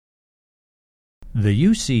The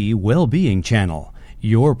UC Wellbeing Channel,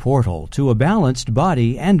 your portal to a balanced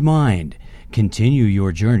body and mind. Continue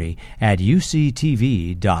your journey at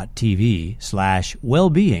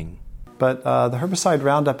uctv.tv/wellbeing. But the herbicide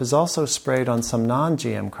Roundup is also sprayed on some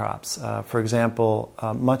non-GM crops. For example,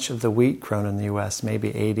 much of the wheat grown in the U.S.,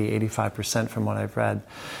 maybe 80-85% from what I've read.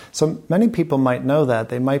 So many people might know that.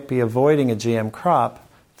 They might be avoiding a GM crop,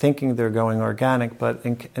 thinking they're going organic, but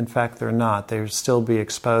in fact they're not. They'll still be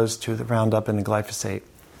exposed to the Roundup and the glyphosate.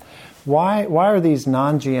 Why are these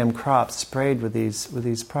non-GM crops sprayed with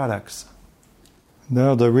these products?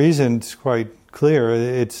 No, the reason's quite clear.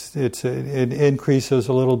 It increases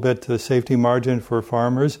a little bit the safety margin for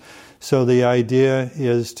farmers. So the idea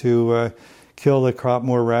is to kill the crop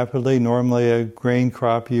more rapidly. Normally a grain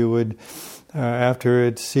crop, you would after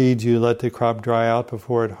it seeds, you let the crop dry out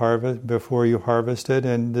before you harvest it,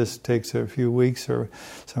 and this takes a few weeks or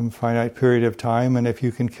some finite period of time. And if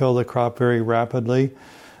you can kill the crop very rapidly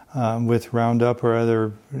with Roundup or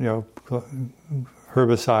other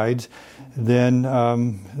herbicides, then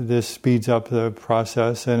this speeds up the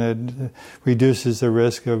process and it reduces the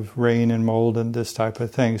risk of rain and mold and this type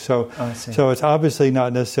of thing. So it's obviously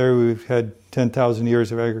not necessary. We've had 10,000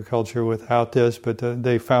 years of agriculture without this, but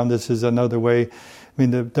they found this is another way. I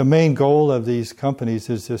mean, the main goal of these companies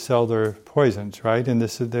is to sell their poisons, right? And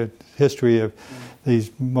this is the history of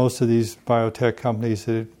most of these biotech companies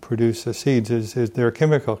that produce the seeds is they're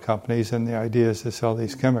chemical companies, and the idea is to sell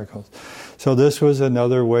these chemicals. So this was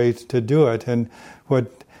another way to do it. And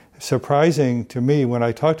what surprising to me when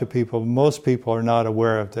I talk to people, most people are not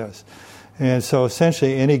aware of this. And so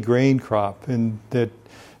essentially any grain crop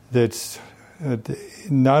that's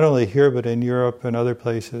not only here but in Europe and other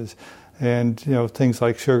places, and things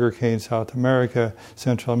like sugarcane, South America,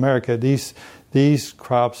 Central America, these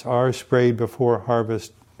crops are sprayed before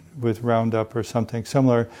harvest with Roundup or something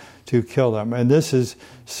similar to kill them. And this is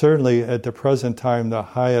certainly at the present time the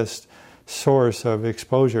highest source of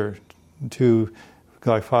exposure to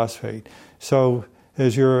glyphosate. So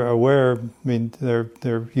as you're aware, I mean,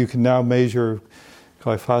 you can now measure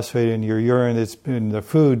glyphosate in your urine. It's in the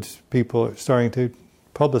foods. People are starting to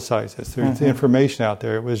publicize this. There's information out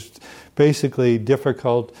there. It was basically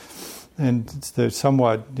difficult, and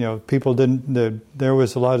somewhat, people didn't. There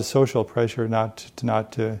was a lot of social pressure not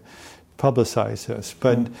to publicize this.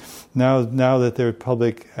 But now that there's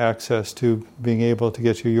public access to being able to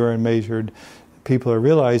get your urine measured, people are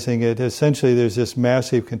realizing it. Essentially, there's this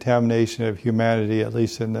massive contamination of humanity, at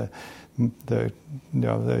least in the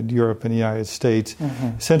Europe and the United States.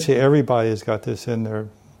 Essentially, everybody has got this in their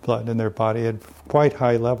blood, in their body at quite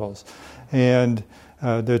high levels, and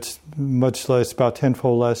that's much less, about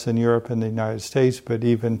tenfold less in Europe and the United States. But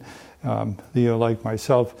even like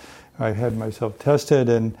myself, I had myself tested,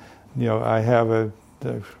 and I have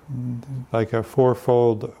like a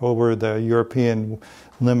fourfold over the European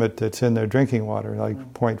limit that's in their drinking water, like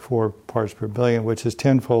 0.4 parts per billion, which is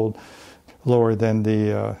tenfold lower than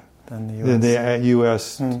the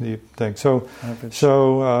U.S. thing. So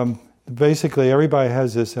basically, everybody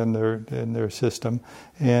has this in their system,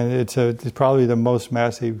 and it's probably the most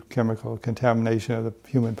massive chemical contamination of the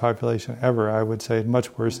human population ever. I would say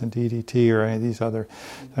much worse than DDT or any of these other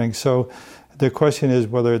things. So the question is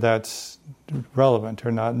whether that's relevant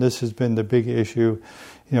or not. And this has been the big issue,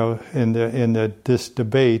 in this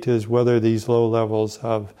debate, is whether these low levels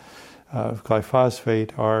of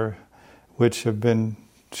glyphosate which have been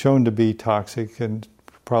shown to be toxic and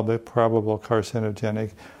probable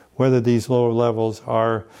carcinogenic, whether these lower levels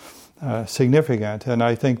are significant. And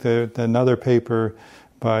I think that another paper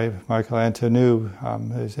by Michael Antonou,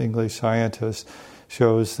 his English scientist,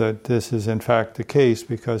 shows that this is in fact the case,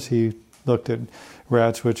 because he looked at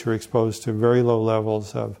rats which are exposed to very low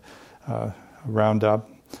levels of Roundup,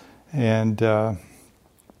 and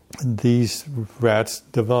these rats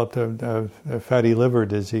developed a fatty liver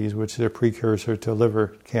disease, which is a precursor to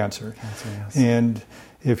liver cancer. Yes. And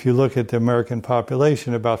if you look at the American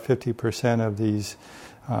population, about 50% of these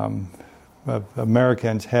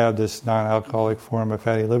Americans have this non-alcoholic form of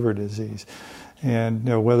fatty liver disease. And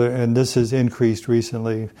and this has increased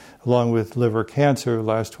recently, along with liver cancer, the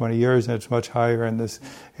last 20 years, and it's much higher in this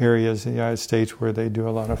areas in the United States where they do a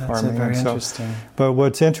lot of farming. That's very interesting. But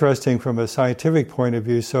what's interesting from a scientific point of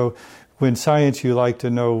view, so when science, you like to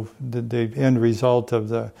know the end result of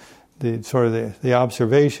the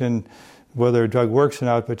observation, whether a drug works or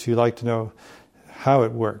not, but you like to know how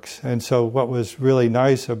it works. And so what was really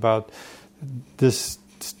nice about this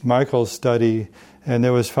Michael's study, and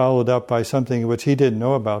it was followed up by something which he didn't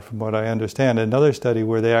know about, from what I understand, another study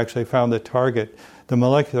where they actually found the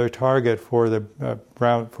molecular target for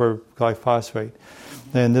for glyphosate.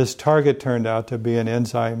 And this target turned out to be an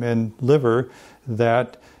enzyme in liver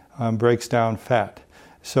that breaks down fat.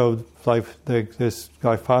 So this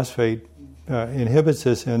glyphosate inhibits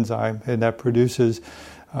this enzyme, and that produces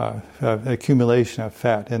accumulation of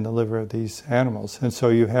fat in the liver of these animals. And so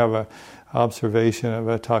you have an observation of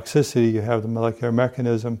a toxicity, you have the molecular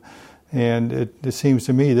mechanism, and it seems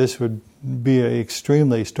to me this would be an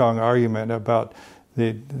extremely strong argument about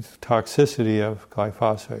the toxicity of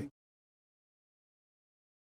glyphosate.